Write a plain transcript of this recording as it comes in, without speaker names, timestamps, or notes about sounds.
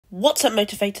What's up,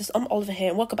 motivators? I'm Oliver here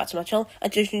and welcome back to my channel.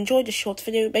 And if you enjoyed this short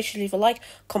video, make sure to leave a like,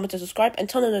 comment and subscribe and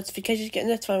turn on notifications to get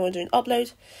notified when I'm doing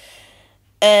uploads.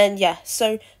 And yeah,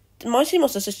 so Mighty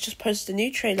Monsters has just posted a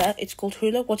new trailer. It's called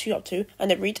Hula, What Are You Up To?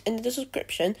 And it reads in the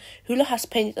description, Hula has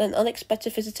paid an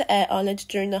unexpected visit to Air Island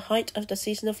during the height of the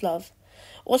season of love.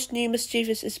 What's new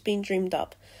mischievous is being dreamed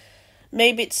up?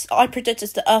 Maybe I predict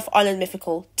it's the Earth Island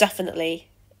mythical, definitely.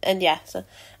 And yeah,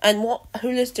 and what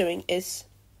Hula's doing is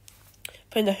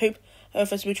putting the hoop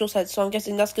over his mutual head, so I'm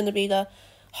guessing that's going to be the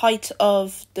height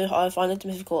of the Earth Island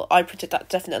mythical. I predict that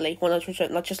definitely,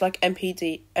 100%, like just like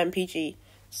MPG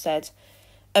said.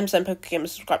 Send Pokemon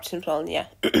subscribe to him as well, and yeah.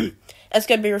 It's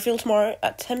going to be revealed tomorrow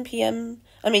at 10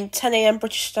 a.m.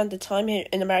 British Standard Time here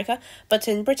in America, but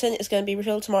in Britain it's going to be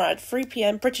revealed tomorrow at 3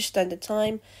 p.m. British Standard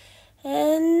Time,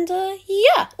 and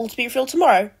yeah, all to be revealed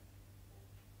tomorrow.